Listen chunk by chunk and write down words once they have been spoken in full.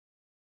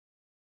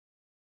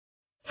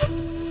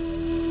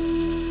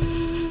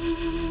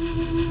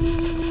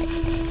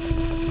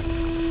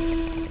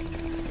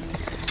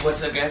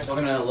What's up, guys?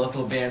 Welcome to the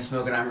local band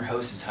Smokeout. I'm your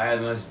host, who's higher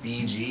than most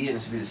BG, and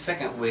this will be the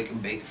second wake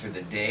and bake for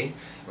the day.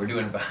 We're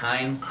doing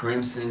Behind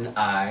Crimson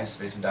Eyes,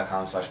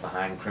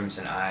 facebook.com/Behind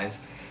Crimson Eyes,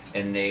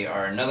 and they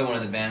are another one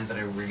of the bands that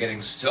we're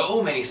getting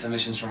so many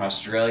submissions from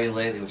Australia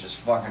lately, which is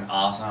fucking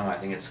awesome. I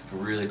think it's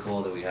really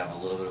cool that we have a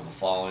little bit of a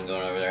following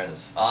going over there.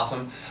 That's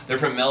awesome. They're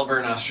from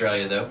Melbourne,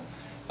 Australia, though.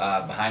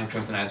 Behind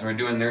Crimson Eyes, and we're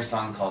doing their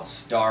song called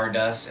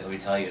Stardust, and let me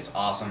tell you, it's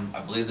awesome. I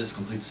believe this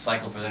completes the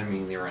cycle for them,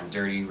 meaning they were on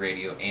Dirty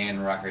Radio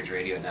and Rock Rage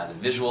Radio, and now the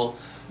visual.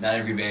 Not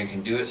every band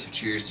can do it, so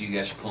cheers to you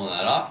guys for pulling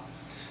that off.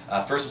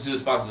 First, let's do the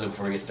sponsors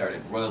before we get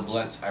started. Royal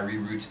Blunts,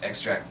 Irie Roots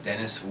Extract,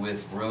 Dennis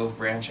with Rove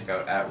Brand. Check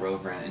out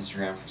 @Rove Brand on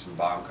Instagram for some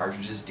bomb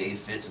cartridges. Dave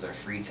Fitz with our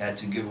free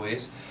tattoo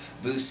giveaways.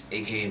 Boost,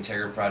 aka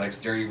Integra Products,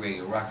 Dirty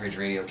Radio, Rock Rage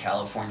Radio,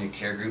 California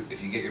Care Group.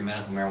 If you get your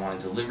medical marijuana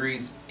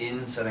deliveries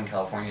in Southern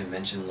California,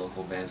 mention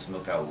local band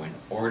Smokeout when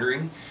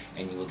ordering,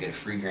 and you will get a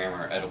free gram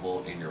or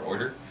edible in your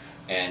order.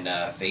 And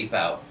Vape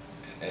Out.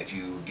 If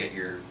you get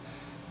your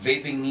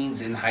vaping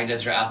needs in the High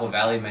Desert Apple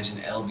Valley,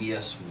 mention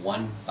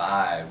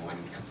LBS15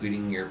 when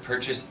completing your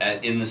purchase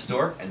in the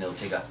store, and they'll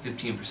take off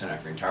 15%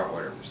 off your entire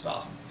order, which is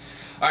awesome.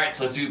 Alright,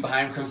 so let's do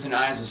Behind Crimson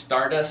Eyes with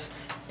Stardust,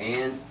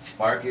 and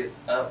spark it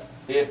up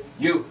if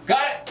you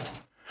got it!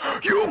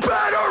 You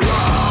better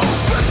roll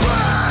with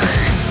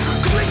pain,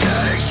 'cause we're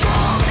getting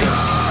stronger.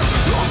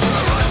 Closer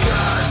and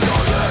dead,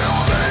 doesn't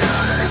hold me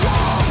any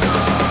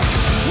longer.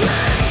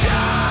 This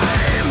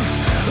time,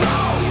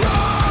 I'll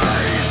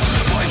rise.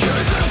 My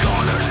kids are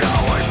gonna know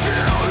I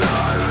feel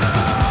alive.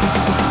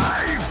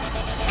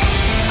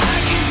 I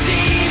can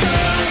see the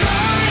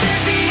light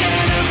at the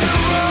end of the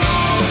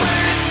road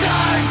where it's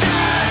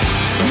Stardust.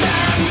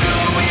 I'm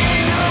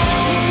going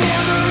home,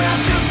 never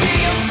have to be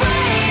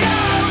afraid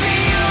of the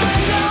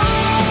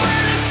unknown.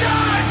 Where the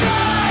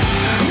Stardust,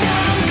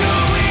 I'm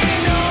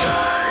going home.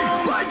 Day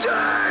by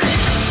day,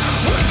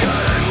 we're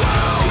getting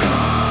louder.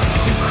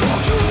 You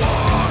come to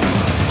walk,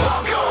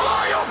 fuck your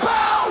higher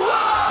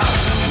power.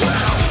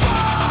 We'll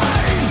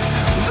find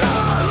the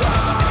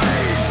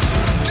lies.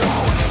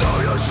 Don't sell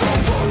your soul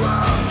for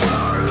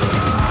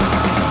afterlife.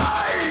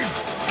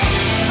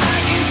 I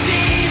can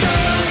see the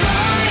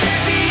light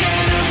at the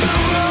end of the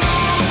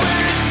road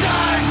where it's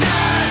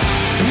Stardust.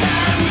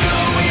 I'm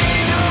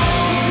going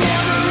home,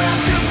 never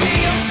have to be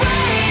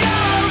afraid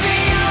of the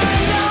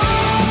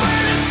unknown.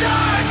 Where the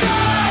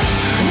Stardust,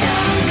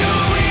 I'm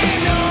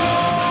going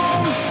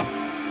home.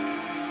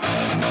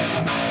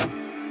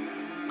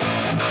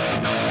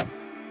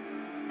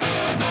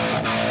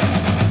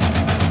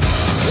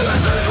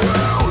 This is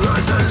real,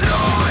 this is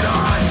not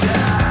a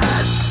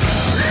test.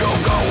 You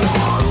go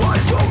on,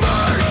 life will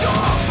make the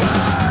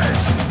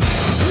best.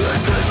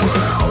 This is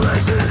real,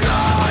 this is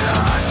not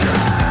a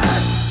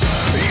test.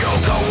 You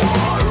go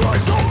on,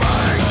 life will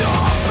make the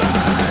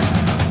best.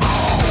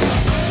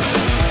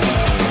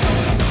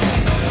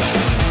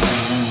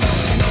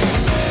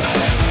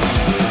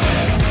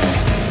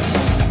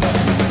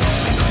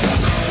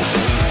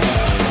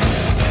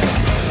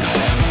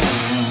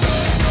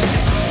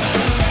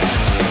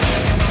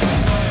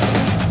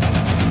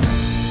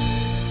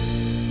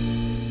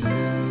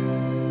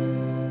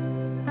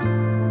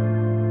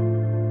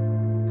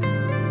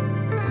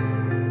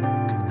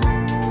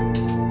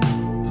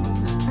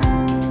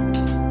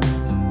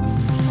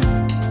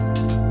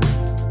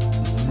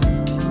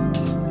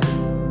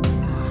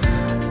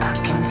 I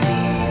can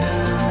see the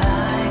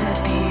light at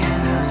the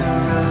end of the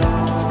road.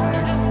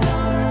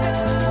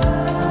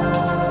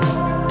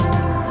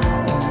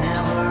 You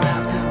never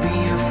have to be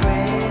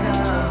afraid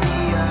of the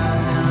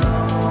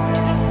unknown.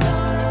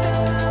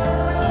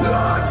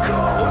 Not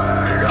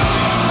going on.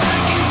 I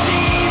can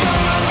see the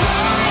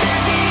light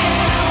at the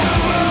end of the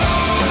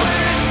road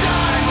where it's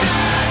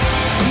Stardust.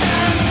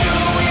 I'm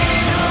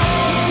going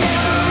home,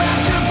 never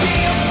have to be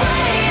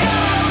afraid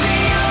of the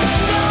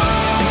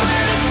unknown.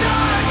 Where the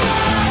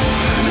Stardust,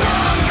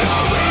 I'm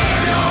going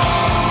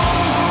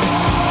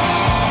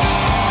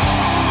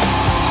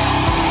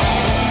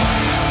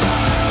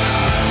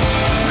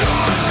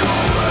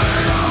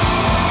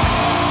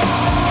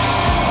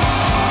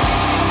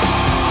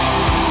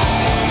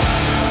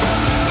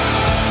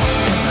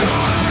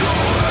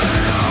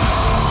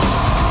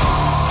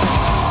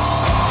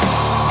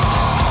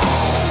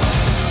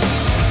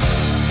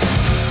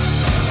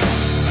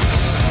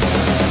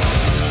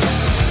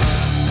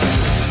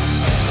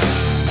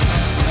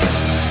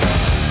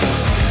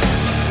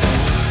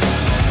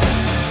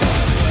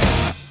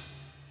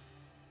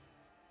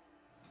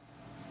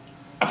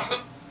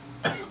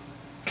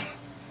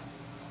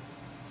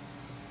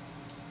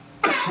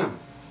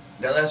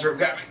That last rip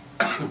got me.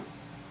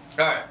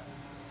 Alright.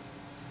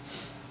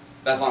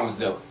 That song was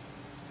dope.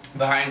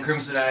 Behind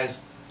Crimson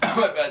Eyes.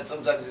 My bad,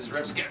 sometimes these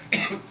rips get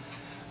me.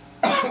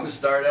 With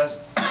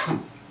Stardust.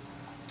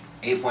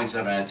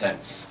 8.7 out of 10.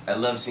 I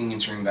love singing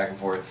and screaming back and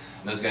forth.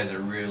 Those guys did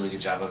a really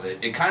good job of it.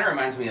 It kind of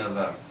reminds me of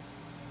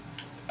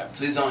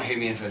Please don't hate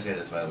me if I say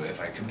this, by the way.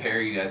 If I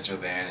compare you guys to a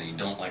band and you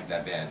don't like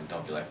that band,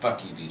 don't be like,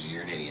 fuck you, BG,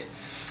 you're an idiot.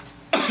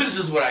 This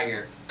is what I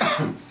hear.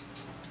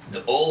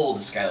 The old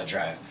Skylar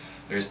Drive.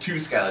 There's 2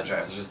 Skylar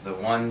Drives. There's the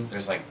one,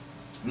 there's like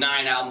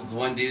 9 albums with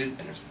one dude, and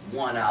there's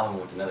 1 album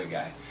with another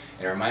guy.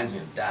 And it reminds me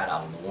of that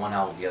album, the one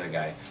album with the other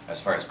guy,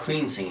 as far as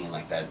clean singing,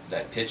 like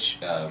that pitch,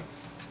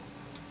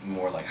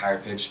 more like higher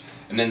pitch.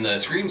 And then the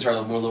screams are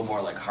a little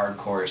more like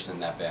hardcore-ish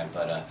than that band,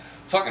 but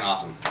fucking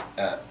awesome.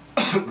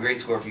 Great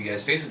score for you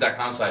guys.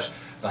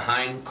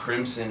 Facebook.com/Behind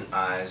Crimson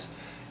Eyes,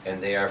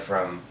 and they are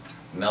from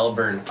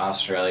Melbourne,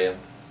 Australia.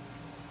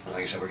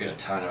 Like I said, we're getting a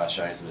ton of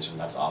Australian submissions.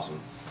 That's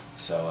awesome.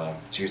 So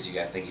cheers to you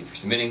guys. Thank you for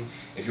submitting.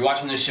 If you're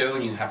watching this show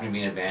and you happen to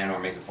be in a band or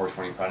make a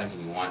 420 product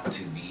and you want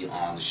to be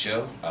on the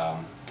show,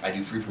 I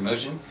do free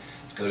promotion.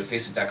 Go to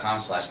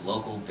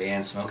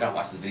Facebook.com/LocalBandSmokeout.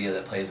 Watch the video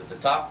that plays at the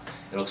top.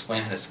 It'll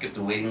explain how to skip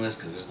the waiting list,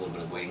 because there's a little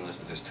bit of waiting list,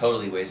 but there's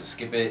totally ways to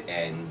skip it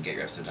and get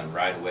your episode done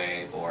right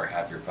away, or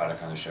have your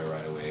product on the show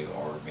right away,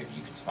 or maybe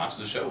you can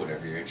sponsor the show,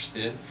 whatever you're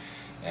interested in.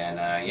 And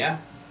yeah,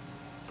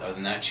 other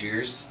than that,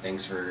 cheers.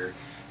 Thanks for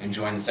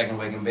enjoying the second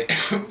wake and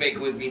bake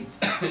with me.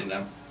 And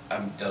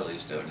I'm totally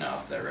stoked now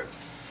off that rip.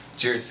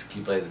 Cheers.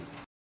 Keep blazing.